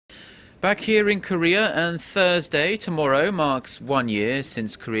Back here in Korea, and Thursday, tomorrow, marks 1 year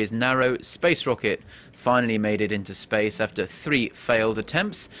since Korea's Naro space rocket finally made it into space after 3 failed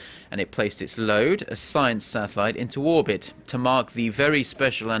attempts, and it placed its load, a science satellite, into orbit. To mark the very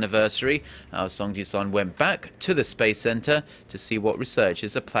special anniversary, our Song Ji-sun went back to the Space Center to see what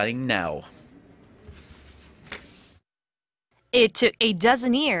researchers are planning now. It took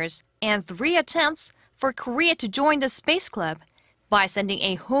 12 years and 3 attempts for Korea to join the Space Club by sending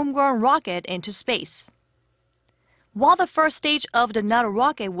a homegrown rocket into space. While the first stage of the Naro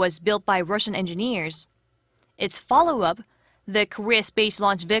rocket was built by Russian engineers, its follow-up, the Korea Space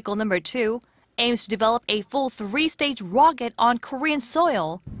Launch Vehicle No. 2, aims to develop a full 3-stage rocket on Korean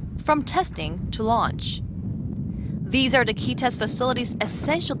soil from testing to launch. These are the key test facilities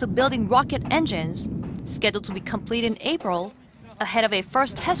essential to building rocket engines, scheduled to be complete in April, ahead of a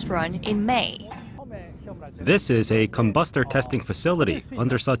first test run in May. This is a combustor testing facility.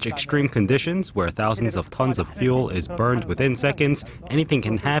 Under such extreme conditions, where thousands of tons of fuel is burned within seconds, anything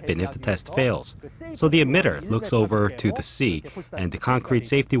can happen if the test fails. So the emitter looks over to the sea, and the concrete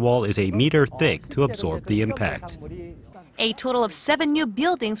safety wall is a meter thick to absorb the impact. A total of 7 new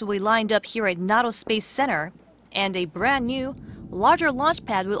buildings will be lined up here at Naro Space Center, and a brand new, larger launch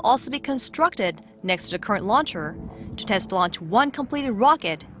pad will also be constructed next to the current launcher to test launch 1 completed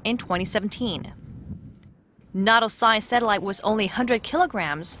rocket in 2017. Naro's science satellite was only 100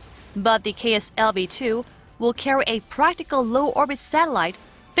 kilograms, but the KSLV-2 will carry a practical low-orbit satellite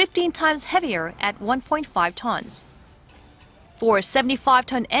 15 times heavier at 1.5 tons. 4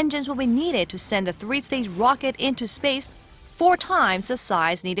 75-ton engines will be needed to send the 3-stage rocket into space, 4 times the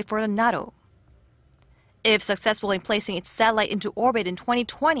size needed for the Naro. If successful in placing its satellite into orbit in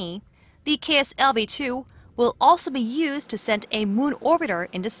 2020, the KSLV-2 will also be used to send a moon orbiter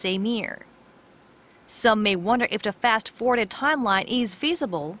in the same year. Some may wonder if the fast-forwarded timeline is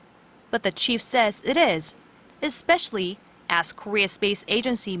feasible, but the chief says it is, especially as Korea's space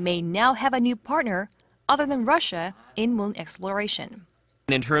agency may now have a new partner other than Russia in moon exploration.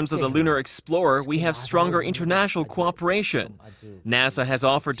 In terms of the Lunar Explorer, we have stronger international cooperation. NASA has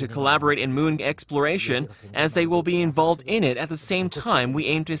offered to collaborate in moon exploration, as they will be involved in it at the same time we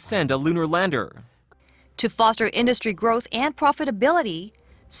aim to send a lunar lander. To foster industry growth and profitability,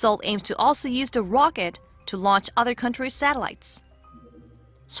 Seoul aims to also use the rocket to launch other countries' satellites.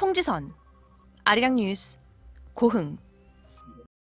 송지선, 아리랑 뉴스, 고흥.